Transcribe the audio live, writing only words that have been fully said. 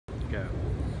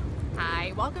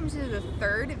Hi, welcome to the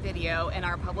third video in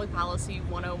our Public Policy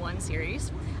 101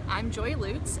 series. I'm Joy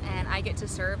Lutz and I get to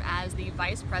serve as the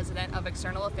Vice President of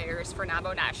External Affairs for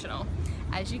NAWBO National.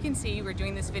 As you can see, we're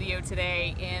doing this video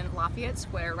today in Lafayette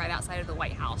Square right outside of the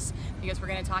White House because we're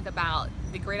going to talk about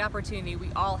the great opportunity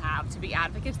we all have to be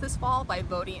advocates this fall by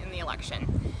voting in the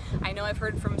election. I know I've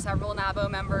heard from several NAWBO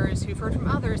members who've heard from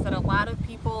others that a lot of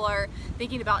people are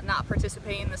thinking about not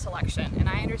participating in this election, and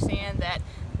I understand that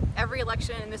every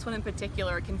election, and this one in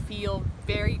particular, can feel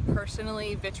very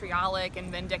personally vitriolic and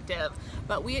vindictive,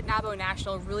 but we at NAWBO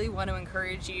National really want to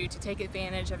encourage you to take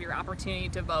advantage of your opportunity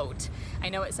to vote. I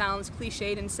know it sounds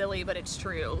cliched and silly, but it's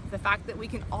true. The fact that we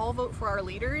can all vote for our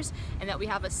leaders and that we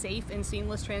have a safe and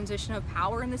seamless transition of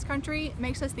power in this country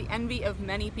makes us the envy of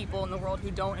many people in the world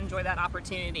who don't enjoy that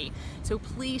opportunity. So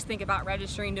please think about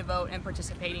registering to vote and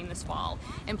participating this fall.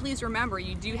 And please remember,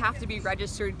 you do have to be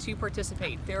registered to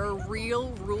participate. There are real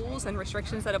rules and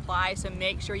restrictions that apply, so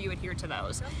make sure you adhere to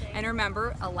those. And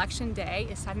remember, Election Day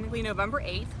is technically November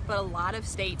 8th, but a lot of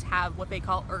states have what they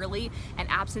call early and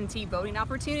absentee voting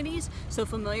opportunities, so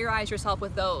familiarize yourself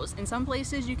with those. In some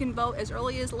places you can vote as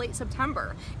early as late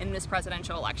September in this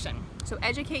presidential election. So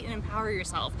educate and empower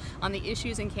yourself on the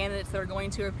issues and candidates that are going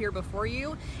to appear before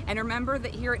you, and remember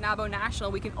that here at NAWBO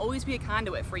National we can always be a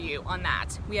conduit for you on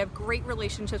that. We have great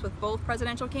relationships with both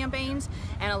presidential campaigns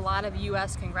and a lot of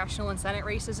U.S. congressional and Senate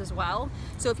races as well.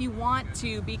 So if you want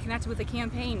to be connected with a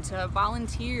campaign, to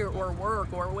volunteer or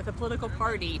work, or with a political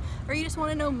party, or you just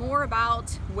want to know more about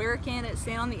where candidates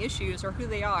stand on the issues or who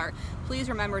they are, please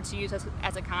remember to use us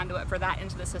as a conduit for that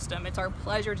into the system. It's our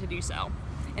pleasure to do so.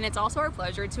 And it's also our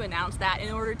pleasure to announce that in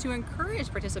order to encourage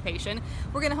participation,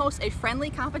 we're going to host a friendly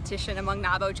competition among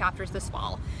NAWBO chapters this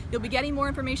fall. You'll be getting more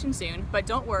information soon, but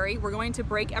don't worry, we're going to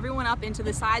break everyone up into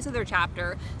the size of their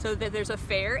chapter so that there's a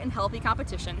fair and healthy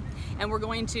competition, and we're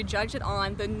going to judge it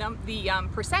on the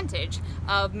percentage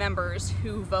of members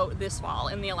who vote this fall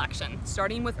in the election,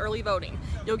 starting with early voting.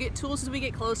 You'll get tools as we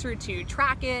get closer to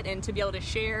track it and to be able to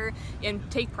share and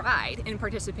take pride in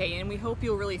participating, and we hope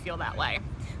you'll really feel that way.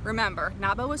 Remember,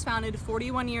 NAWBO was founded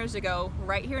 41 years ago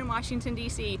right here in Washington,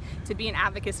 D.C. to be an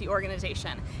advocacy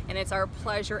organization, and it's our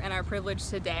pleasure and our privilege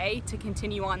today to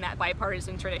continue on that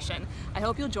bipartisan tradition. I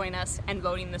hope you'll join us in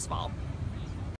voting this fall.